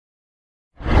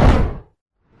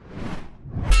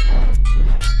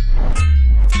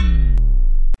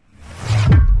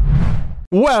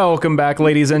Welcome back,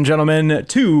 ladies and gentlemen,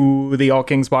 to the All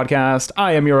Kings podcast.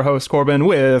 I am your host, Corbin,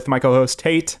 with my co-host,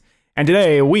 Tate. And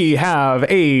today we have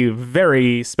a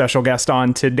very special guest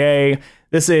on today.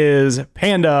 This is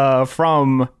Panda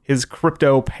from his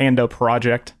Crypto Panda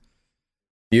project.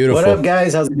 Beautiful. What up,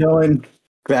 guys? How's it going?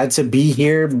 Glad to be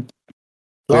here.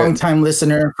 Long time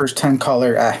listener, first time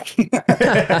caller.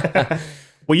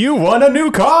 Well, you won a new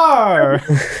car!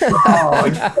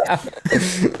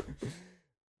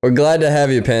 We're glad to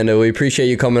have you, Panda. We appreciate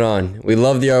you coming on. We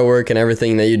love the artwork and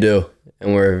everything that you do,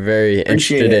 and we're very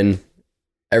interested in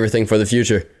everything for the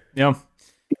future. Yeah.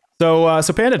 So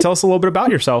Panda, tell us a little bit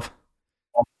about yourself.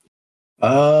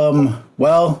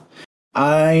 Well,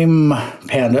 I'm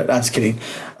Panda. That's kidding.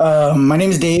 My name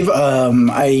is Dave.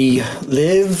 I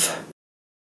live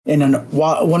in a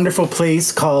wonderful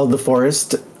place called the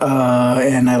Forest,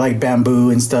 and I like bamboo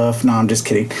and stuff. No, I'm just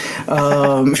kidding.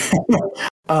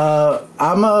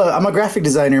 I'm a graphic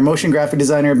designer, motion graphic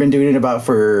designer. I've been doing it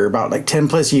for about like 10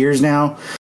 plus years now.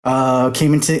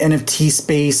 Came into NFT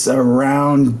space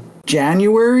around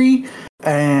January,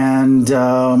 and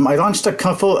I launched a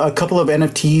couple of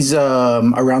NFTs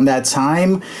around that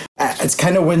time. It's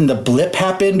kind of when the blip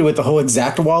happened with the whole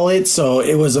Exact wallet, so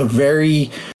it was a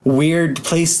very weird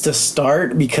place to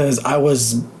start because I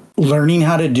was learning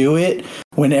how to do it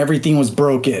when everything was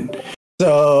broken.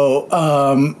 So,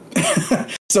 but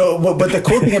the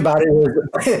cool thing about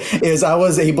it is I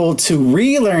was able to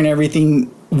relearn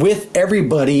everything with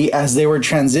everybody as they were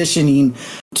transitioning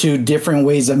to different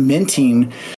ways of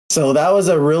minting. So that was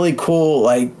a really cool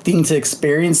thing to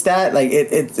experience. That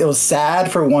it was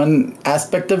sad for one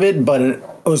aspect of it, but it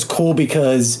was cool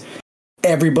because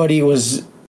everybody was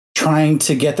trying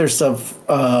to get their stuff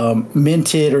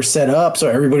minted or set up. So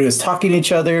everybody was talking to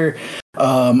each other.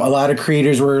 A lot of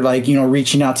creators were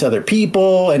reaching out to other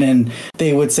people, and then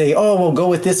they would say, oh, well, go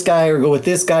with this guy or go with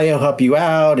this guy. He'll help you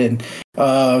out. And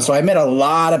so I met a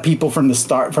lot of people from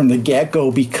the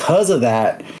get-go because of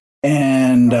that.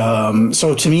 And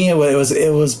so to me, it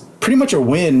was pretty much a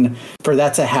win for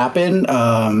that to happen.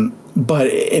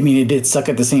 But I mean, it did suck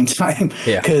at the same time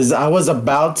because I was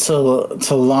about to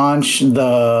launch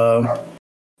the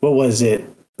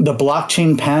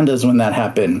blockchain pandas when that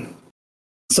happened.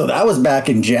 So that was back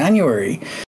in January.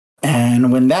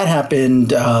 And when that happened,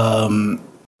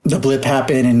 the blip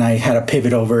happened and I had to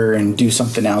pivot over and do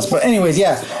something else. But anyways,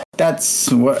 that's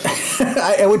what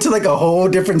I went to a whole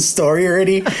different story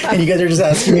already. And you guys are just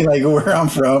asking me where I'm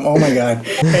from. Oh my God.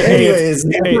 Anyways,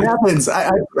 what happens?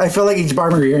 I feel like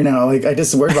HBAR here now. I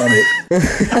just word on it.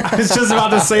 I was just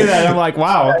about to say that. I'm like,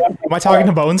 wow, am I talking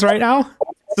to Bones right now?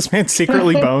 Is this man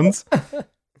secretly Bones?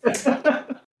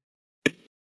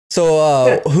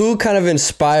 So who kind of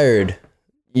inspired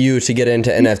you to get into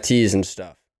NFTs and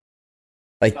stuff?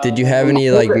 Did you have any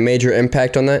major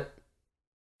impact on that?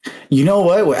 You know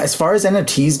what? As far as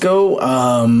NFTs go,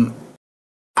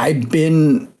 I've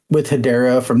been with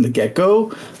Hedera from the get-go,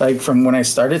 from when I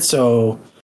started. So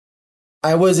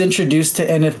I was introduced to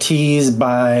NFTs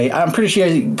by, I'm pretty sure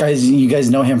you guys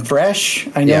know him, Fresh.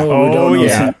 I know. Yeah. Oh,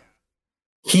 yeah.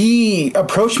 He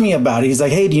approached me about it. He's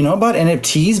like, hey, do you know about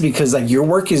NFTs? Because your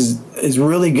work is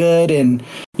really good. And,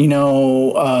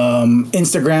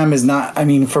 Instagram is not,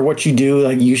 for what you do,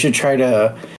 you should try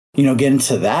to, get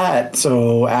into that.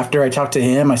 So after I talked to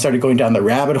him, I started going down the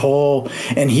rabbit hole,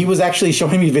 and he was actually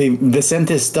showing me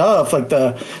Vicente stuff,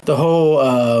 the whole,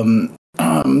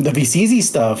 the VCZ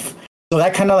stuff. So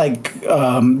that kind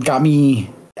of got me,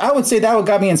 I would say that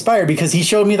got me inspired because he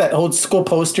showed me that old school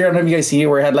poster. I don't know if you guys see it,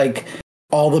 where it had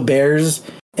all the bears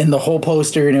in the whole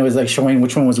poster, and it was showing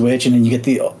which one was which, and then you get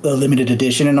the limited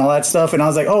edition and all that stuff. And I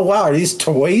was like, oh wow, are these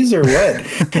toys or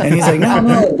what? And he's like,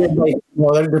 no,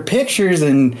 they're pictures.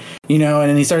 And and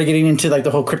then he started getting into the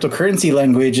whole cryptocurrency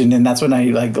language, and then that's when I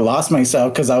lost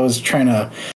myself because I was trying to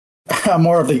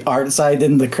more of the art side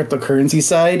than the cryptocurrency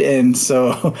side. And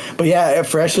so, but yeah,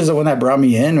 Fresh is the one that brought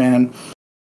me in, man.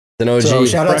 An OG. So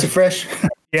shout out to Fresh.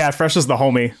 Yeah, Fresh is the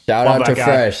homie. Shout out to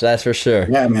Fresh, that's for sure.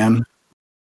 Yeah, man.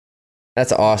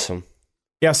 That's awesome.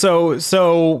 Yeah,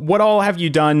 so what all have you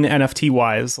done NFT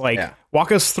wise?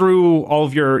 Walk us through all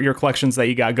of your collections that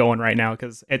you got going right now,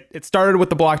 because it started with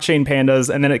the blockchain pandas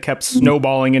and then it kept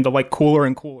snowballing into cooler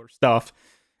and cooler stuff.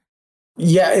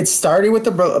 Yeah, it started with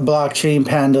the blockchain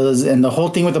pandas, and the whole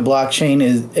thing with the blockchain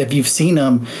is, if you've seen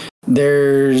them,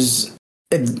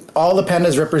 all the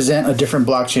pandas represent a different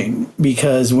blockchain,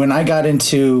 because when I got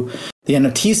into the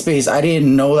NFT space, I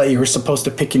didn't know that you were supposed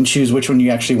to pick and choose which one you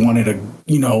actually wanted to,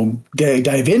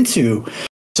 dive into.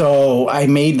 So I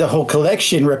made the whole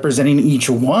collection representing each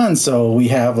one. So we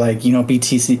have like,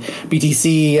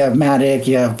 BTC, you have Matic,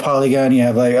 you have Polygon, you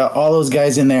have like all those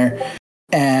guys in there.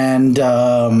 And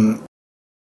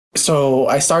so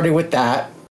I started with that,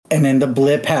 and then the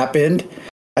blip happened.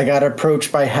 I got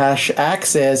approached by Hash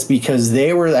Access because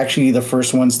they were actually the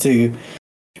first ones to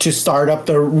restart up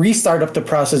the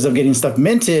process of getting stuff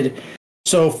minted.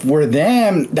 So for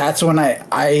them, that's when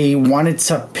I wanted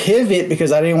to pivot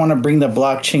because I didn't want to bring the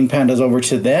blockchain pandas over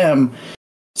to them.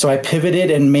 So I pivoted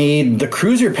and made the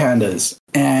cruiser pandas.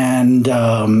 And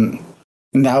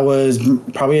that was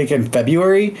probably like in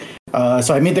February.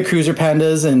 So I made the cruiser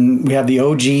pandas, and we have the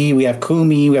OG, we have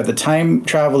Kumi, we have the Time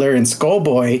Traveler and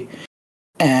Skullboy.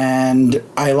 And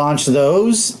I launched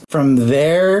those. From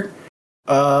there.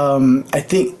 I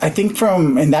think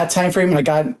from in that time frame, I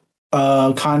got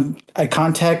I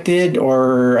contacted,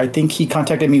 or I think he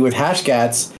contacted me with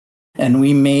Hashgats, and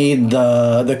we made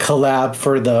the collab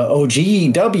for the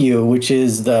OGW, which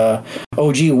is the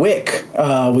OG Wick.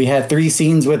 We had 3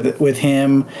 scenes with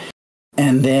him,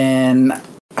 and then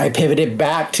I pivoted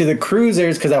back to the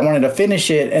cruisers because I wanted to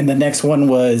finish it, and the next one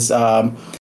was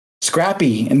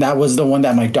Scrappy, and that was the one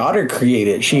that my daughter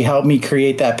created. She helped me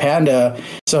create that panda.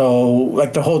 So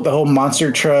like the whole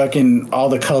monster truck and all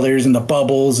the colors and the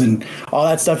bubbles and all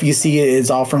that stuff you see is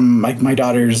all from like my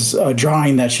daughter's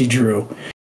drawing that she drew.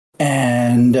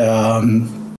 And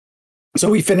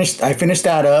so I finished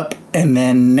that up, and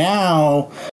then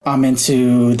now I'm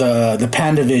into the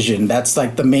Panda Vision. That's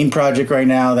like the main project right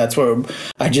now. That's where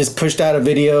I just pushed out a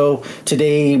video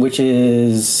today, which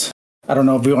is, I don't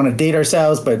know if we want to date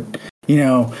ourselves, but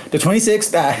the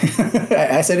 26th,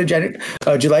 I said it,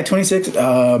 July 26th.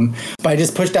 But I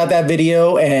just pushed out that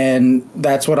video, and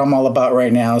that's what I'm all about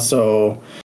right now. So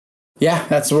yeah,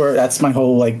 that's my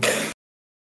whole like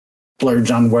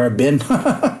splurge on where I've been.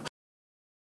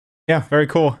 Yeah, very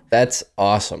cool. That's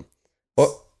awesome.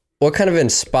 What kind of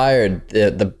inspired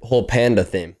the whole panda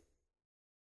theme?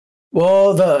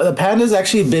 Well, the panda's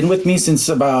actually been with me since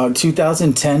about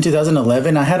 2010,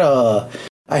 2011. I had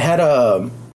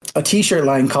a t-shirt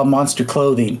line called Monster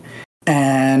Clothing,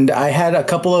 and I had a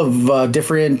couple of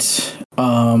different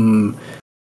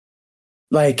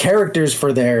like characters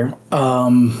for there.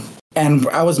 And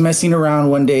I was messing around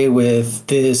one day with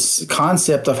this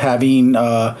concept of having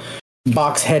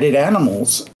box-headed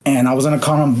animals, and I was gonna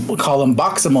call them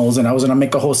Boximals, and I was gonna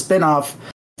make a whole spin-off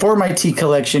for my tea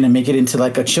collection and make it into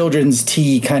like a children's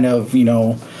tea kind of,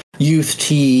 youth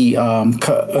tea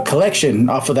collection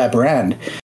off of that brand.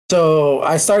 So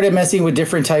I started messing with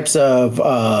different types of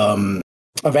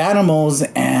animals,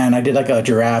 and I did like a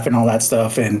giraffe and all that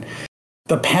stuff. And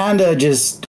the panda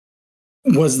just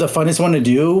was the funnest one to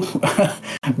do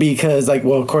because like,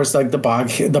 well, of course, like the block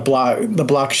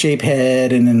shape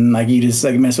head, and then like you just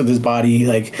like mess with his body,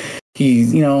 like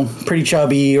he's pretty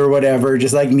chubby or whatever,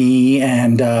 just like me.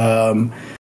 And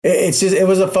it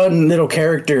was a fun little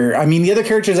character. I mean, the other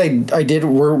characters I did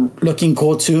were looking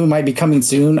cool too, might be coming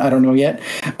soon, I don't know yet.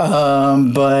 Yeah,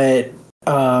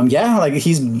 like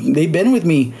they've been with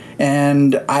me,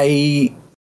 and I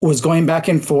was going back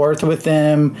and forth with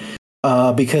them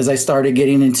because I started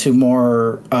getting into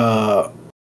more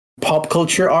pop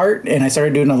culture art, and I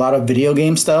started doing a lot of video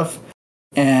game stuff.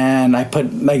 And I put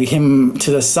like him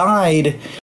to the side,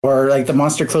 or like the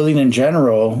Monster Clothing in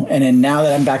general. And then now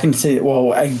that I'm back I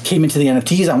came into the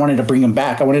NFTs, I wanted to bring him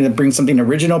back. I wanted to bring something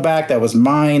original back that was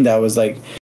mine, that was like,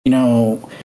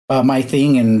 my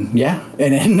thing. And yeah,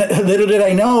 and then little did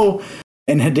I know,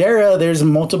 in Hedera, there's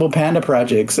multiple panda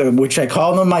projects, which I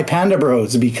call them my panda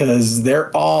bros because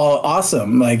they're all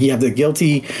awesome. Like you have the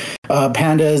Guilty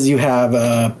Pandas, you have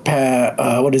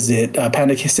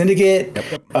Panda Syndicate,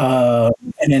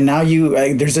 and then now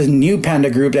there's a new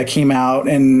panda group that came out,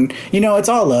 and it's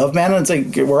all love, man. It's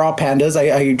like we're all pandas.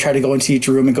 I try to go into each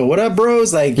room and go, "What up,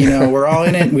 bros?" Like we're all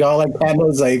in it. We all like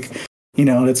pandas. Like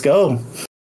let's go.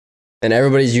 And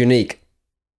everybody's unique.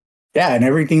 Yeah, and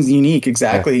everything's unique.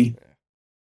 Exactly. Yeah.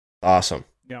 Awesome.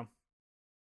 Yeah.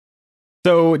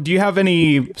 So do you have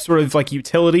any sort of like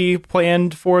utility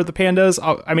planned for the pandas?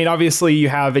 I mean, obviously you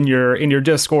have in your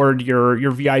Discord,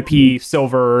 your VIP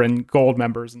silver and gold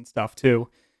members and stuff too.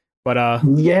 But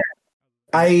yeah,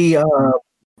 I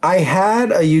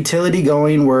had a utility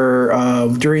going where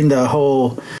during the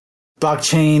whole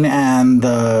blockchain and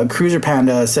the cruiser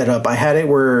panda setup, I had it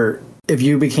where if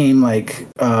you became like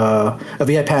a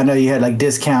VIP panda, you had like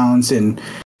discounts and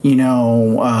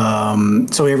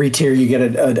so every tier you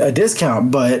get a discount.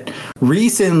 But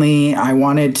recently I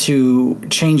wanted to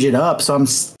change it up, so I'm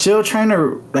still trying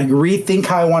to like rethink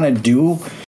how I want to do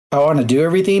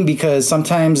everything, because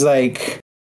sometimes like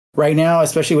right now,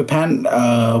 especially with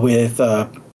Panda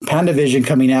Vision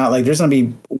coming out, like there's going to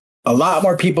be a lot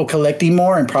more people collecting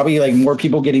more, and probably like more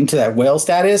people getting to that whale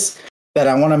status, that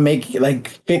I want to make, like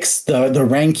fix the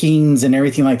rankings and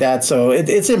everything like that. So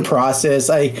it's in process.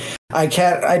 I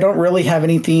don't really have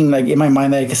anything like in my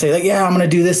mind that I can say like, yeah, I'm going to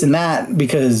do this and that,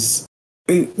 because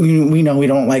we know we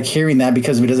don't like hearing that,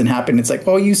 because if it doesn't happen, it's like,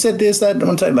 oh, you said this, that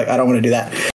one time. Like, I don't want to do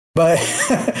that. But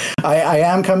I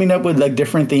am coming up with like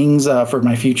different things for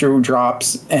my future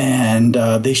drops, and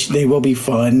they will be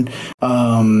fun.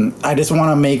 I just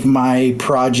want to make my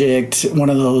project one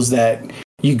of those that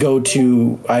you go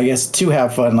to, I guess, to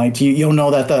have fun. Like you'll know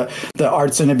that the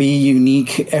art's going to be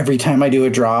unique every time I do a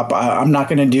drop. I'm not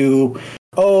going to do,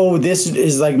 oh, this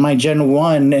is like my Gen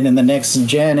 1, and then the next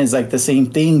gen is like the same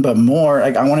thing, but more.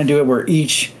 Like I want to do it where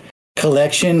each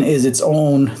collection is its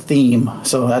own theme.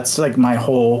 So that's like my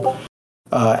whole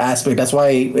aspect. That's why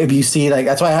if you see, like,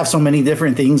 that's why I have so many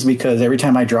different things, because every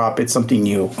time I drop, it's something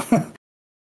new.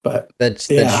 But that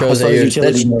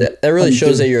really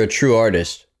shows that you're a true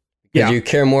artist. Because you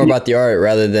care more about the art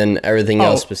rather than everything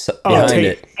else behind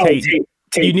it. Tate,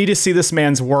 you need to see this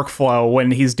man's workflow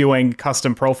when he's doing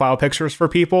custom profile pictures for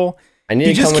people. I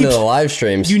need to come into the live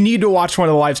streams. You need to watch one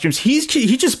of the live streams. He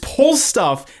just pulls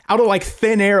stuff out of like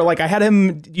thin air. Like I had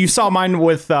him. You saw mine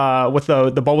with the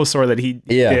Bulbasaur that he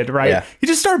did, right? Yeah. He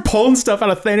just started pulling stuff out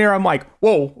of thin air. I'm like,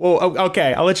 whoa,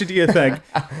 okay, I'll let you do your thing.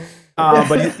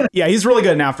 But he's really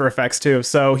good in After Effects too.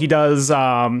 So he does.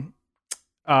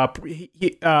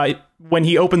 When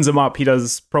he opens them up, he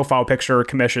does profile picture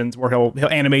commissions where he'll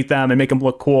animate them and make them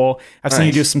look cool. I've seen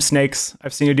you do some snakes.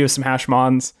 I've seen you do some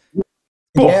hashmons.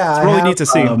 Cool. Yeah, it's really neat to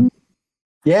see.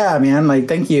 Yeah, man. Like,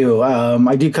 thank you.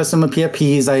 I do custom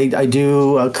PFPs. I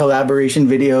do collaboration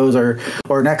videos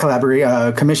or not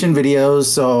collaborate, commission videos.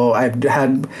 So I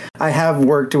have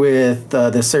worked with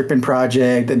the Serpent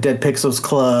Project, the Dead Pixels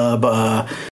Club,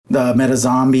 the Meta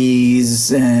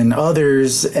Zombies and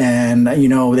others, and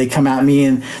they come at me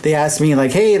and they ask me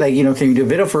like, hey, like, can you do a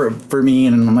video for me?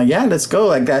 And I'm like, yeah, let's go.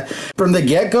 Like that from the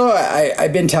get-go.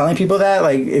 I've been telling people that,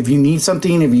 like, if you need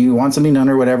something, if you want something done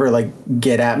or whatever, like,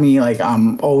 get at me. Like,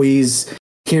 I'm always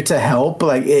here to help.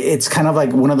 Like it's kind of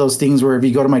like one of those things where if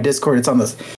you go to my Discord, it's on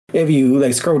this, if you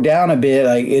like scroll down a bit,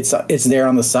 like it's there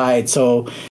on the side. So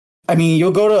I mean,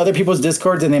 you'll go to other people's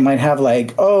Discords and they might have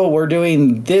like, oh, we're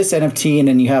doing this NFT, and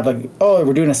then you have like, oh,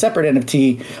 we're doing a separate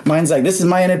NFT. Mine's like, this is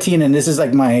my NFT, and then this is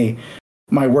like my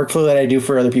workflow that I do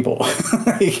for other people.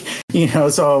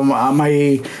 So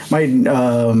my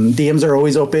DMs are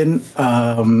always open,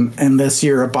 unless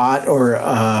you're a bot or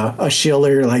a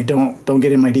shiller. Like, don't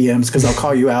get in my DMs, because I'll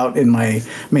call you out in my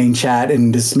main chat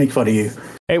and just make fun of you.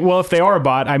 Hey, well, if they are a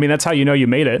bot, I mean, that's how you know you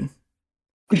made it.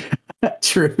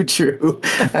 True.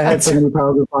 I had so many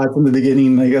problems with bots in the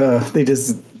beginning. Like, they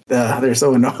just they're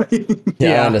so annoying.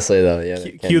 Yeah, honestly though,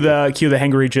 cue the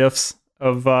hangry gifs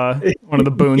of one of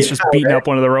the boons just beating up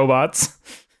one of the robots.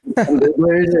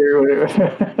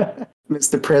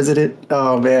 Mr. President.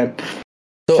 Oh man!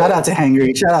 So, shout out to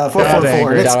Hangry. Shout out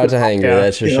 444. Shout out to Hangry.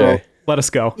 That's for sure. Let us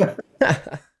go.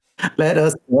 Let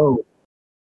us go.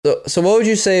 So what would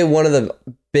you say one of the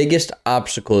biggest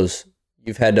obstacles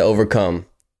you've had to overcome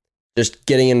just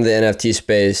getting into the NFT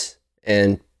space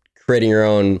and creating your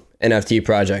own NFT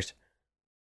project?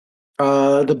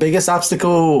 The biggest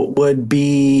obstacle would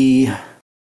be,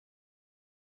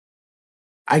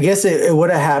 I guess it would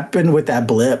have happened with that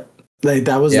blip. Like,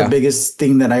 that was the biggest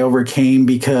thing that I overcame,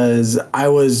 because I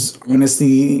was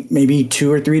honestly maybe 2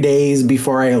 or 3 days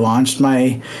before I launched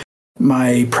my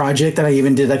project, that I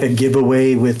even did like a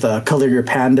giveaway with Color Your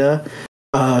Panda.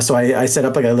 So I set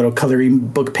up like a little coloring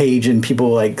book page, and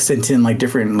people like sent in like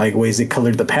different like ways they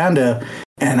colored the panda,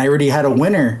 and I already had a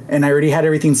winner and I already had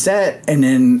everything set, and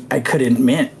then I couldn't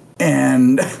mint,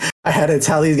 and I had to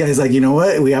tell these guys like, you know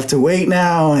what, we have to wait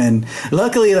now. And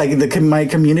luckily, like my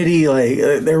community, like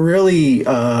they're really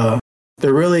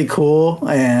cool,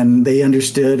 and they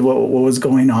understood what was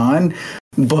going on.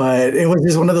 But it was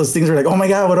just one of those things where like, oh my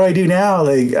God, what do I do now?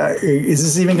 Like, is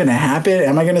this even going to happen?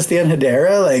 Am I going to stay on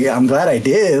Hedera? Like, I'm glad I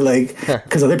did, like,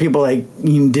 because other people like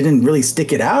didn't really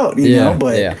stick it out, you know.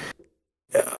 But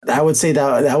I would say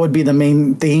that would be the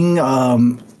main thing.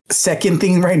 Second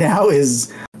thing right now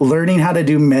is learning how to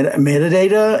do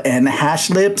metadata and hash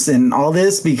lips and all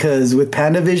this, because with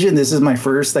Panda Vision, this is my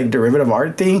first like derivative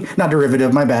art thing. Not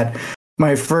derivative, my bad.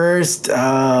 My first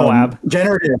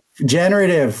generative,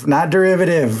 not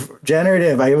derivative,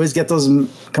 generative. I always get those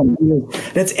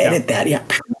confused. Let's edit that. Yeah.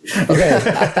 Okay.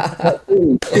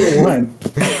 One.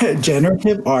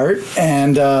 Generative art.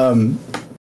 And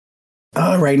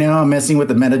right now I'm messing with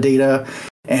the metadata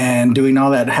and doing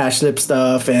all that hash lip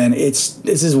stuff. And this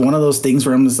is one of those things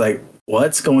where I'm just like,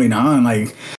 what's going on?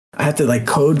 Like, I have to like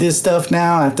code this stuff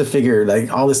now. I have to figure like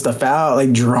all this stuff out.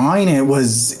 Like drawing it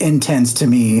was intense to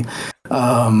me.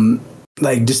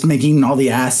 Like just making all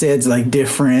the assets like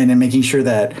different and making sure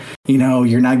that,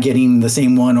 you're not getting the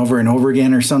same one over and over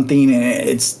again or something. And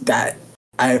it's that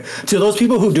to those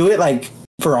people who do it, like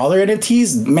for all their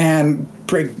NFTs, man,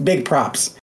 big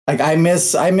props. Like I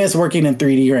miss working in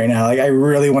 3D right now. Like I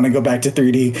really want to go back to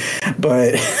 3D,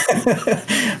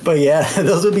 but yeah,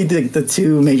 those would be the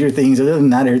two major things. Other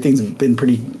than that, everything's been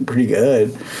pretty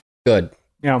good. Good.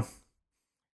 Yeah.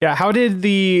 Yeah. How did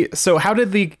the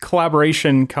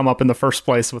collaboration come up in the first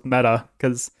place with Meta?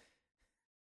 Because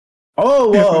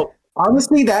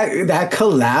honestly, that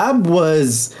collab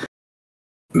was,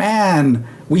 man,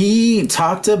 we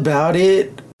talked about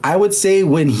it. I would say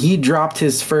when he dropped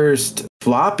his first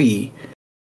floppy.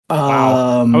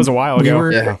 Wow. That was a while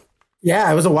ago.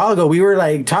 Yeah, it was a while ago. We were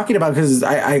like talking about, because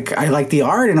I like the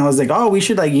art, and I was like, oh, we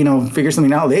should like, figure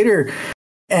something out later.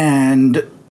 And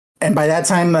by that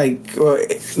time, like,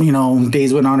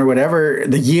 days went on or whatever,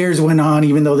 the years went on,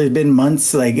 even though there's been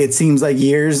months, like it seems like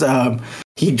years.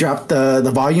 He dropped the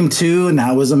volume 2, and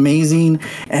that was amazing.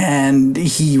 And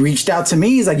he reached out to me.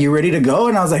 He's like, you ready to go?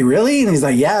 And I was like, really? And he's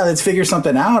like, yeah, let's figure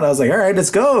something out. I was like, all right, let's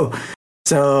go.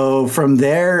 So from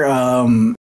there,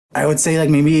 I would say like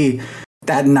maybe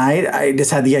that night I just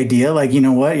had the idea, like, you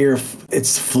know what,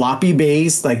 it's floppy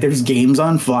based. Like there's games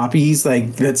on floppies.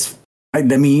 Like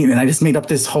and I just made up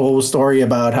this whole story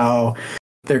about how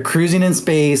they're cruising in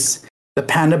space. The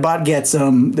Panda bot gets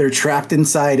them. They're trapped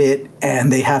inside it,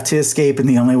 and they have to escape. And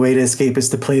the only way to escape is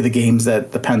to play the games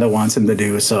that the Panda wants them to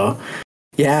do. So,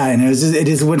 yeah, and it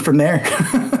just went from there.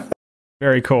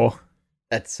 Very cool.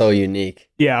 That's so unique.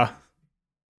 Yeah.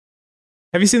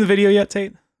 Have you seen the video yet,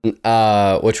 Tate?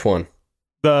 Which one?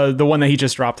 The one that he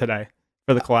just dropped today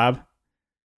for the collab. I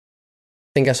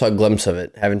think I saw a glimpse of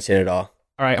it. Haven't seen it all.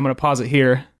 All right, I'm going to pause it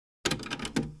here.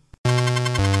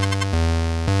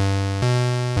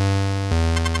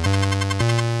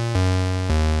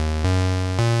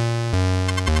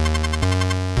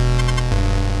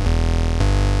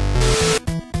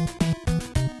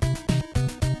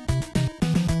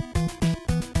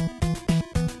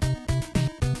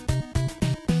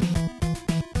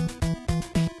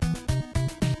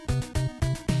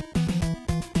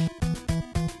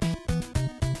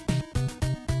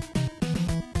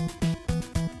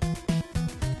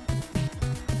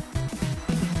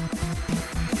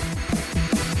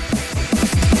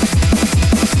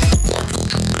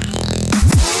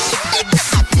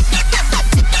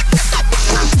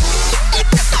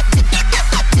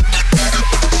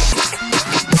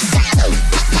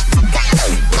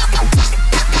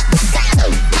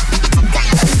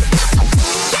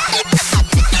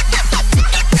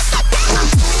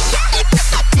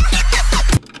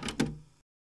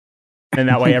 And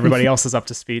that way everybody else is up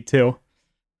to speed too.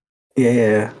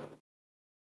 Yeah.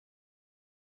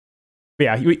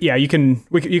 But you can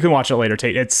watch it later,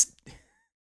 Tate. It's,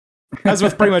 as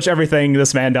with pretty much everything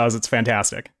this man does, it's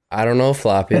fantastic. I don't know,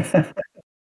 Floppy.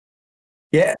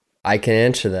 Yeah. I can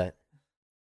answer that.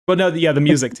 But no, the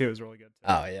music too is really good.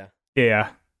 Oh yeah. Yeah.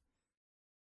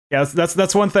 Yeah,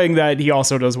 that's one thing that he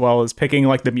also does well, is picking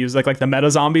like the music, like the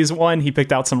Meta Zombies one. He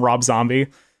picked out some Rob Zombie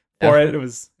for it. It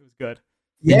was good.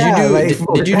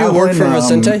 Did you do work for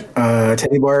Vicente?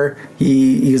 Teddy Bar.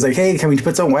 He was like, hey, can we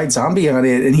put some White Zombie on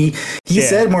it? And he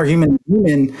said more human,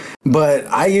 but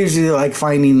I usually like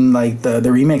finding like the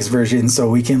remix version, so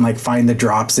we can like find the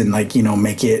drops and like,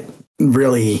 make it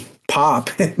really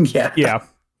pop. Yeah.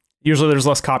 Usually there's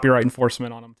less copyright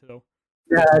enforcement on them too.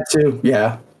 Yeah, too.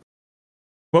 Yeah.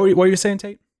 What were you saying,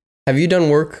 Tate? Have you done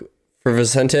work for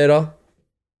Vicente at all?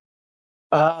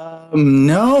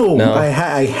 No. I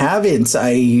haven't.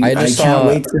 I can't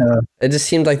wait to. It just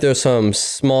seemed like there's some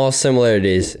small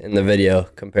similarities in the video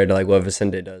compared to like what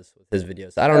Vicente does with his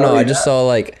videos. I don't know. I just saw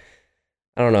like,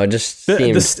 I don't know. It just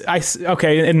seemed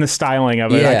okay in the styling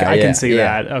of it. I can see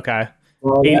that. Okay,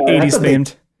 well, 80s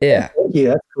themed. Yeah. Thank you.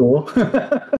 That's cool.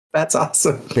 That's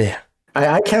awesome. Yeah.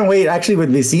 I can't wait. Actually,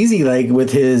 with this easy, like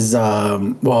with his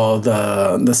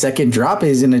the second drop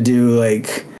he's gonna do,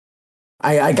 like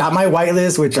I got my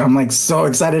whitelist, which I'm like so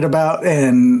excited about,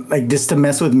 and like just to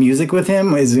mess with music with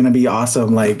him is gonna be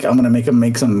awesome. Like I'm gonna make him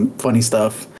make some funny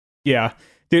stuff. Yeah,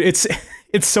 dude,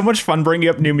 it's so much fun bringing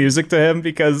up new music to him,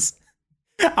 because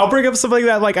I'll bring up something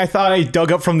that like I thought I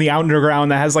dug up from the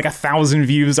underground that has like 1,000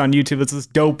 views on YouTube. It's this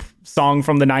dope song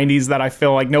from the 90s that I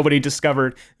feel like nobody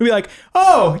discovered. He'll be like,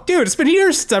 oh, dude, it's been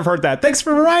years since I've heard that. Thanks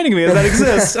for reminding me that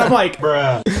exists. I'm like,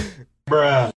 bruh.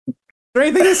 Is there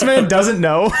anything this man doesn't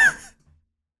know?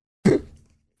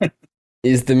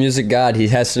 He's the music god. He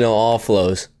has to know all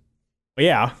flows.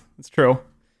 Yeah, that's true.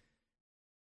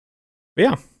 But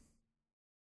yeah.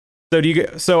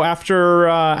 So after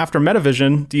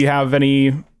Metavision, do you have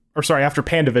any, or sorry, after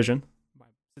PandaVision,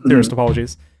 sincerest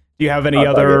apologies. Do you have any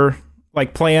other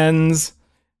like plans?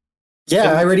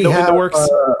 Yeah, I already have. In the works?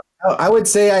 I would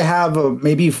say I have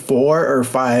maybe 4 or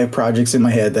 5 projects in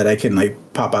my head that I can like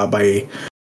pop out by.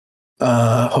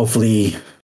 Hopefully,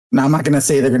 now I'm not gonna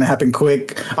say they're gonna happen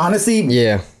quick. Honestly,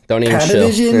 yeah, don't even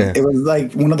PandaVision, yeah. It was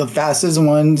like one of the fastest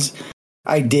ones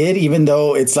I did, even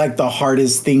though it's like the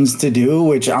hardest things to do,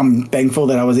 which I'm thankful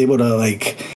that I was able to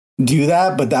like do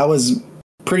that. But that was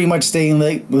pretty much staying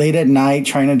late at night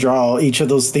trying to draw each of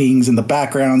those things and the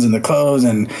backgrounds and the clothes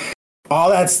and all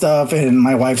that stuff. And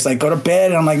my wife's like, go to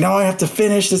bed. And I'm like, no, I have to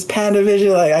finish this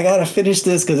PandaVision. Like, I got to finish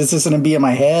this because it's just going to be in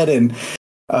my head. And,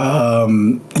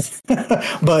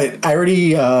 but I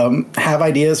already have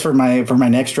ideas for my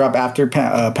next drop after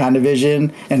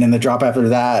PandaVision, and then the drop after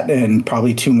that, and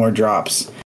probably 2 more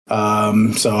drops.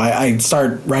 So I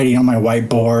start writing on my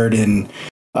whiteboard, and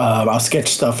I'll sketch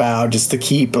stuff out just to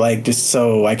keep just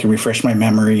so I can refresh my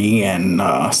memory and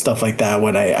stuff like that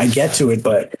when I get to it.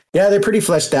 But yeah, they're pretty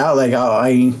fleshed out.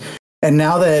 And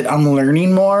now that I'm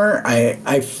learning more,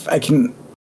 I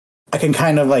can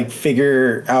kind of like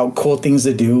figure out cool things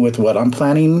to do with what I'm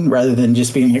planning, rather than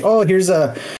just being like, oh, here's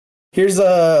an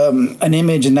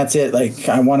image and that's it. Like,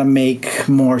 I want to make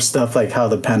more stuff like how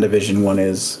the PandaVision one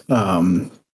is.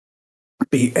 And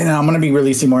I'm going to be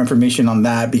releasing more information on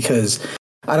that, because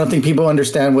I don't think people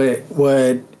understand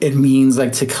what it means,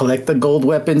 like, to collect the gold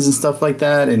weapons and stuff like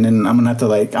that. And then I'm going to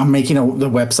have to I'm making the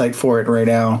website for it right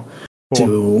now.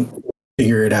 Cool. To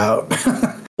figure it out.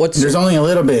 There's only a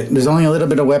little bit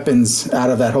of weapons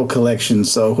out of that whole collection,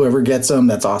 so whoever gets them,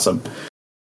 that's awesome.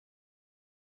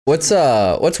 What's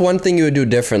one thing you would do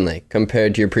differently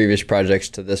compared to your previous projects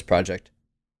to this project?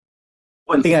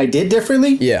 One thing I did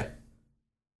differently? Yeah.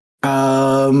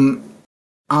 I'm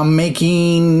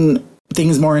making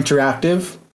things more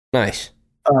interactive. Nice.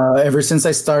 Ever since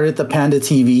I started the Panda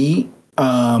TV,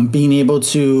 being able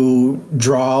to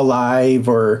draw live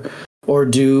or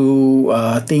do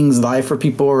things live for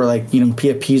people, or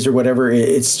PFPs or whatever.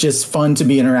 It's just fun to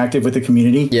be interactive with the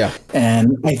community. Yeah.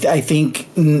 And I think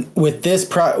with this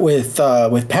with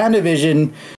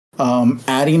PandaVision,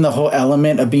 adding the whole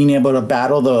element of being able to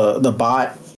battle the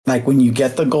bot, like when you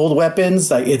get the gold weapons,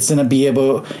 like it's gonna be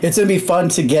fun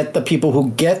to get the people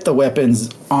who get the weapons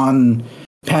on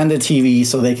Panda TV,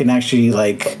 so they can actually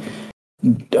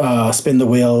spin the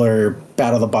wheel or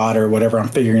battle the bot or whatever I'm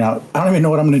figuring out. I don't even know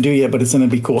what I'm going to do yet, but it's going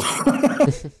to be cool.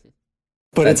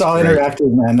 But it's all great.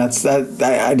 Interactive, man.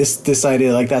 I just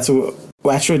decided that's what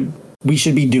we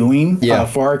should be doing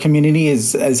for our community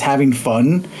is having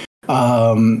fun.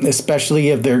 Especially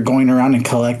if they're going around and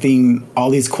collecting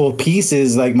all these cool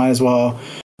pieces, might as well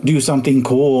do something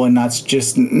cool and not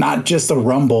just a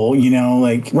rumble,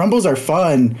 rumbles are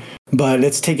fun, but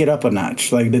let's take it up a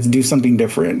notch. Let's do something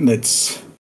different.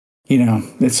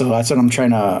 So that's what I'm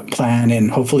trying to plan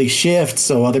and hopefully shift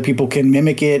so other people can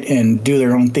mimic it and do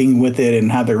their own thing with it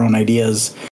and have their own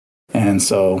ideas. And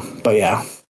so, but yeah.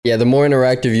 Yeah, the more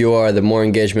interactive you are, the more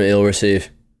engagement you'll receive.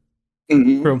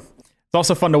 Mm-hmm. True. It's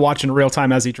also fun to watch in real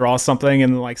time as he draws something,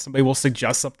 and somebody will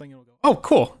suggest something, and we'll go, "Oh,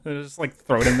 cool!" And just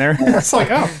throw it in there. It's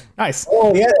oh, nice.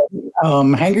 Oh yeah,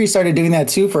 Hangry started doing that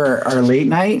too for our late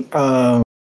night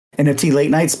NFT late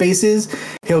night spaces.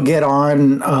 He'll get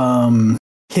on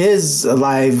his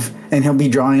live, and he'll be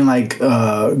drawing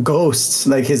ghosts,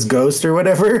 his ghost or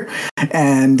whatever,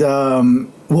 and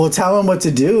we'll tell him what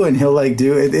to do, and he'll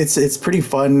do it. It's pretty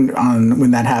fun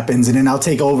when that happens, and then I'll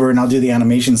take over and I'll do the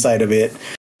animation side of it.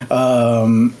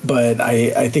 But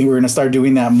I think we're going to start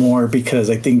doing that more, because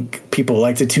I think people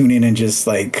like to tune in and just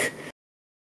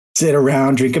sit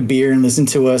around, drink a beer and listen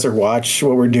to us or watch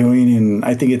what we're doing. And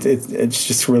I think it's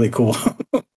just really cool.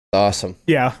 Awesome.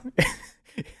 Yeah.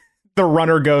 The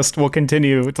runner ghost will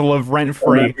continue to live rent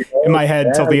free in my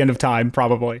head till the end of time,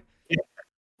 probably.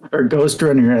 Or Ghost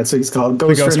Runner. That's what he's called.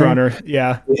 Ghost Runner.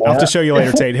 Yeah. I'll have to show you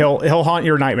later, Tate. He'll haunt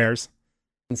your nightmares.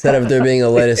 Instead of there being a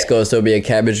lettuce ghost, there'll be a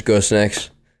cabbage ghost next.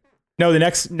 No, the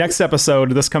next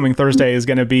episode this coming Thursday is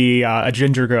going to be a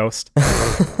ginger ghost.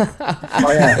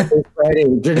 Oh yeah, it's Friday.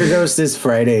 Ginger ghost is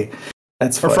Friday.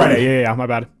 That's for Friday. Yeah, my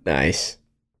bad. Nice.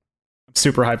 I'm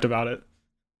super hyped about it.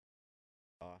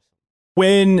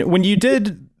 When you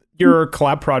did your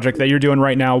collab project that you're doing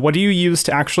right now, what do you use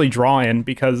to actually draw in?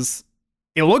 Because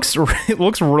it looks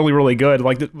really, really good.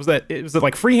 Was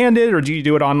it freehanded, or do you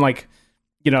do it on a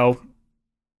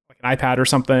an iPad or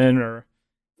something, or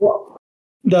Well,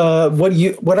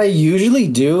 what I usually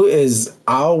do is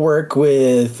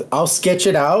I'll sketch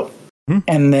it out,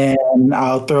 and then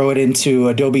I'll throw it into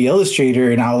Adobe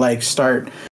Illustrator, and I'll like start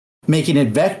making it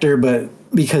vector. But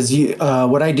because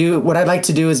what I like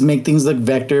to do is make things look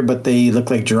vector, but they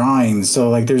look like drawings. So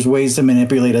like there's ways to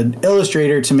manipulate an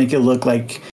Illustrator to make it look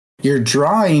like you're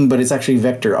drawing, but it's actually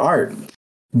vector art.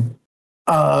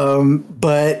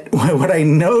 But what I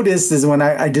noticed is when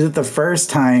I did it the first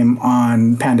time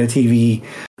on Panda TV,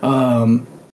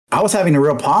 I was having a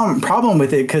real problem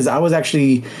with it because I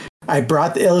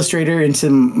brought the Illustrator into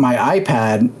my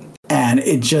iPad, and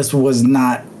it just was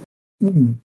not.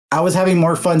 I was having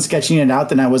more fun sketching it out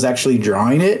than I was actually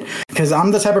drawing it, because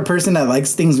I'm the type of person that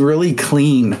likes things really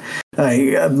clean.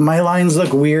 Like my lines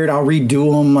look weird, I'll redo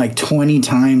them like 20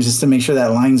 times just to make sure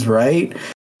that line's right.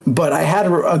 But I had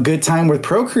a good time with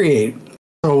Procreate.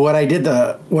 So what I did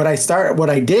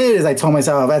is I told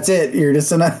myself, that's it. You're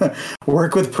just gonna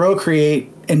work with Procreate,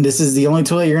 and this is the only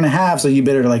tool you're gonna have. So you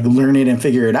better like learn it and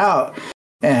figure it out.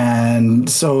 And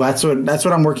so that's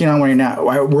what I'm working on right now.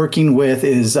 What I'm working with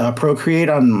is Procreate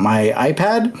on my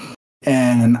iPad,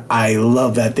 and I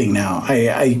love that thing now.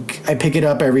 I pick it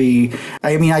up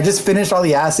I just finished all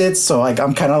the assets, so like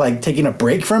I'm kind of like taking a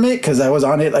break from it because I was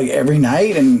on it like every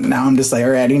night, and now I'm just like, all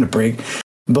right, I need a break.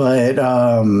 But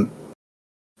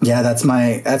yeah, that's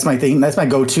my thing. That's my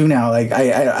go-to now. Like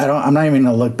I'm not even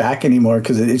gonna look back anymore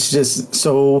because it's just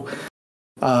so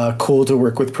cool to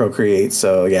work with Procreate.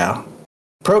 So yeah.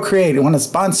 Procreate, want to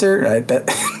sponsor? I bet.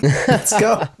 Let's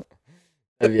go.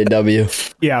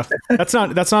 WW. yeah, that's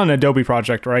not an Adobe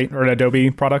project, right? Or an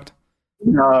Adobe product?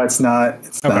 No, it's not.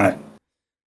 It's okay.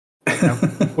 Not. No.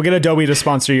 We'll get Adobe to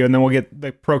sponsor you, and then we'll get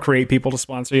the Procreate people to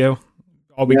sponsor you.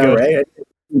 I'll be good. Right?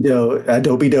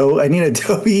 Adobe. I need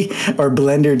Adobe or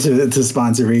Blender to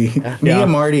sponsor me. Me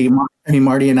and Marty.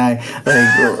 Marty and I.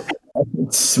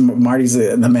 Marty's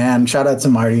the man. Shout out to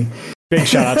Marty. Big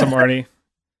shout out to Marty.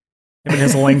 Him and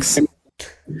his links.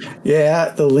 Yeah,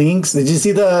 the links. Did you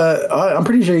see I'm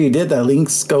pretty sure you did that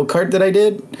links go-kart that I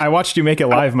did. I watched you make it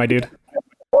live, my dude.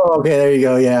 Oh, okay, there you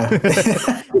go. Yeah.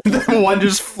 The one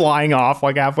just flying off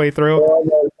like halfway through.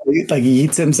 Like he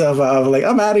eats himself out. Like,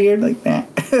 I'm out of here. Like, nah.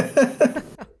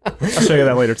 I'll show you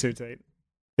that later too, Tate.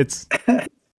 It's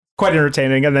quite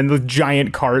entertaining. And then the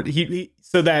giant cart.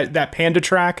 So that Panda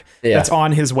track that's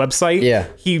on his website,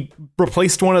 he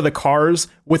replaced one of the cars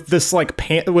with this like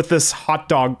with this hot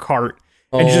dog cart,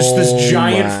 and just this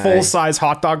giant full size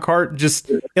hot dog cart. Just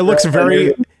it looks abnormal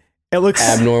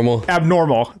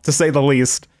to say the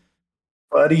least.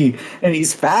 Buddy, and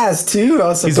he's fast too.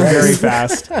 He's very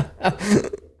fast,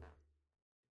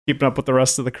 keeping up with the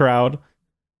rest of the crowd,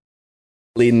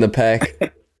 leading the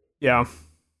pack. Yeah.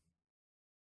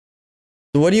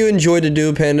 What do you enjoy to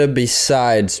do, Panda,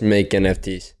 besides make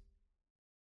NFTs?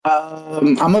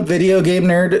 I'm a video game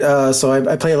nerd, so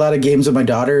I play a lot of games with my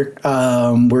daughter.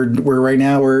 We're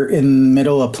in the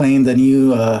middle of playing the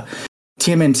new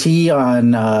TMNT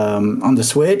on the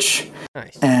Switch.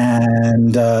 Nice.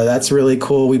 And that's really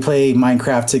cool. We play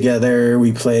Minecraft together.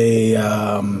 We play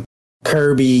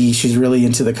Kirby. She's really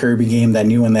into the Kirby game, that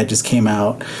new one that just came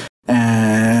out.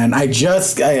 And I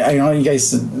know you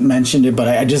guys mentioned it, but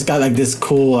I just got like this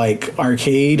cool like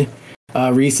arcade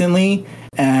recently,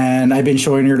 and I've been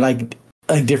showing her like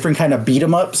different kind of beat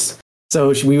 'em ups. So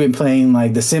we've been playing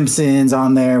like The Simpsons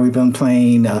on there. We've been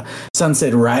playing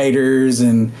Sunset Riders,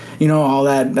 and all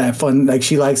that fun. Like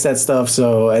she likes that stuff.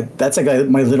 So that's like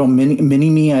my little mini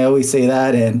me. I always say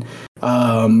that, and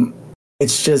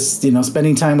it's just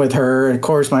spending time with her. Of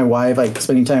course, my wife, like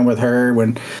spending time with her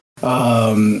when.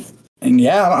 And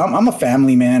yeah, I'm a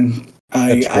family man.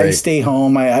 I stay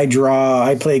home. I draw.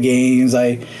 I play games.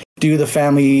 I do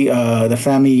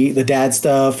the dad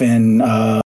stuff and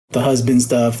the husband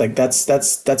stuff. Like that's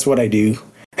what I do.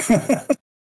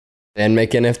 And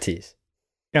make NFTs.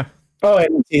 Yeah. Oh,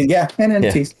 NFTs. Yeah, and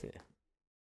NFTs.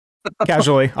 Yeah.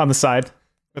 Casually on the side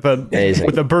with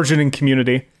a burgeoning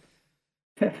community.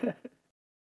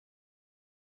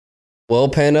 Well,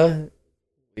 Panda,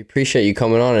 we appreciate you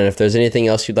coming on, and if there's anything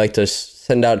else you'd like to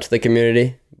send out to the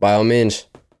community, by all means.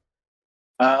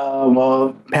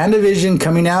 Well, PandaVision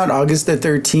coming out August the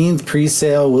 13th.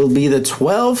 Pre-sale will be the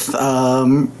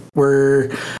 12th.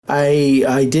 Where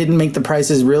I did make the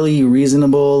prices really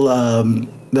reasonable.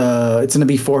 It's going to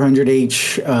be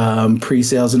 400H.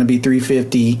 Pre-sale is going to be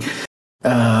 350.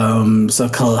 So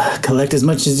collect as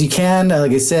much as you can.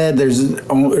 Like I said, there's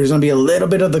going to be a little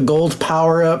bit of the gold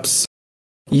power-ups.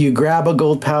 You grab a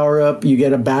gold power-up, you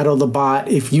get a Battle the Bot.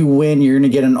 If you win, you're going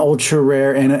to get an ultra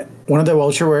rare and one of the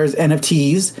ultra rares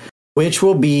NFTs. which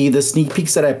will be the sneak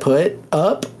peeks that I put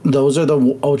up. Those are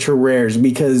the ultra rares,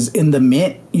 because in the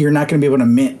mint, you're not going to be able to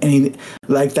mint any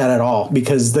like that at all,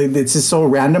 because it's just so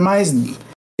randomized.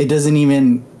 It doesn't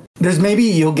even, there's maybe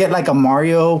you'll get like a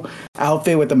Mario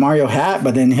outfit with the Mario hat,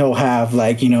 but then he'll have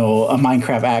like, a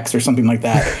Minecraft axe or something like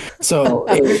that. So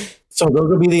so those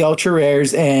will be the ultra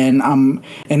rares, and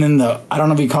then I don't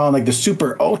know if you call it like the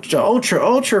super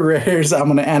ultra rares. I'm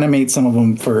gonna animate some of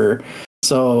them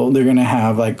so they're gonna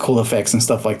have like cool effects and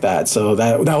stuff like that. So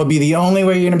that would be the only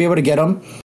way you're gonna be able to get them.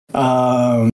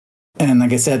 And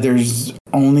like I said, there's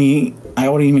only, I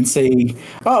wouldn't even say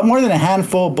more than a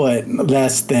handful, but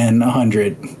less than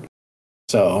 100.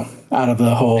 So out of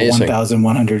the whole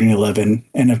 1,111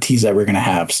 NFTs that we're gonna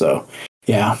have. So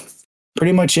yeah.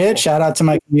 Pretty much it. Shout out to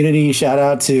my community. Shout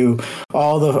out to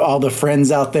all the friends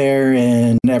out there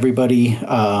and everybody.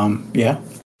 Yeah.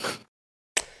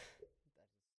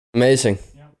 Amazing.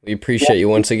 We appreciate you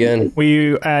once again.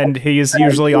 And he's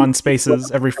usually on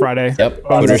Spaces every Friday. Yep.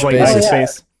 Twitter Spaces.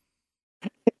 Space.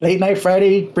 Late night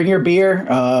Friday. Bring your beer.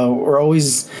 We're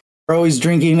always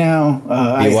drinking now.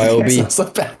 BYOB.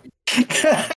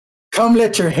 Come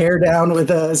let your hair down with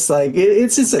us. Like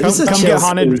it's just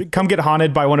come get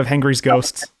haunted by one of Hengry's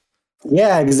ghosts.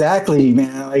 Yeah, exactly,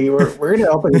 man. Like we're gonna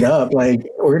open it up. Like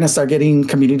we're gonna start getting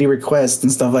community requests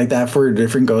and stuff like that for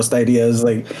different ghost ideas.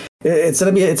 Like it's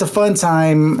a fun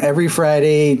time every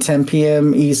Friday, 10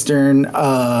 p.m. Eastern.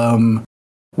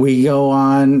 We go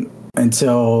on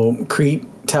until Creep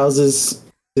tells us.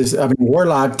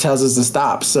 Warlock tells us to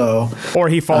stop. So or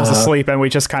he falls asleep and we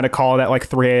just kind of call it at like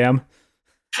 3 a.m.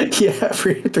 Yeah,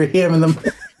 3 a.m. in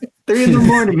the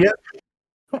morning.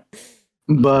 Yep.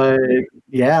 But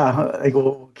yeah, like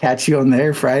we'll catch you on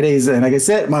there Fridays, and like I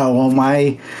said,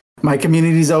 my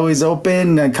community is always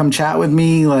open. Come chat with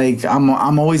me. Like I'm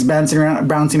always bouncing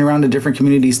around to different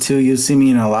communities too. You see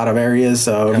me in a lot of areas,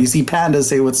 so if you see Panda,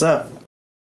 say what's up.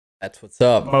 That's what's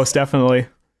up. Most definitely.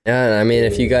 Yeah, and I mean,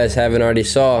 if you guys haven't already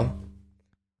saw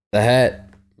the hat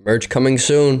merch coming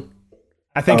soon.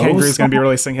 I think Hangry's going to be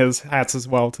releasing his hats as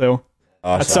well, too.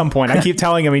 Awesome. At some point. I keep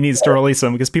telling him he needs to release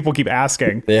them because people keep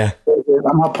asking. Yeah.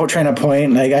 I'm not trying to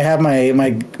point. Like, I have my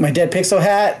Dead Pixel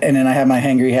hat, and then I have my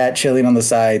Hangry hat chilling on the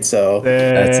side, so...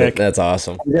 That's it. That's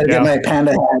awesome. I'm going to get my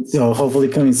Panda hat, so hopefully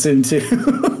coming soon,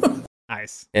 too.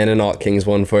 Nice. And an Alt Kings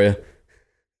one for you.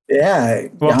 Yeah.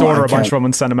 We'll have to order a bunch of them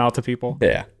and send them out to people.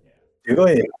 Yeah. Do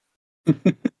it.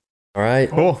 All right.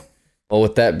 Cool. Well,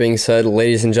 with that being said,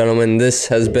 ladies and gentlemen, this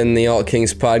has been the Alt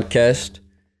Kings podcast,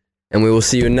 and we will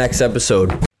see you in next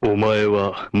episode. You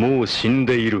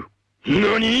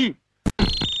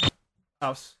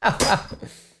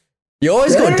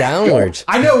always go downwards.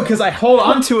 I know, because I hold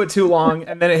onto it too long,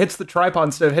 and then it hits the tripod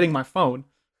instead of hitting my phone.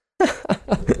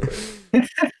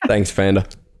 Thanks, Panda.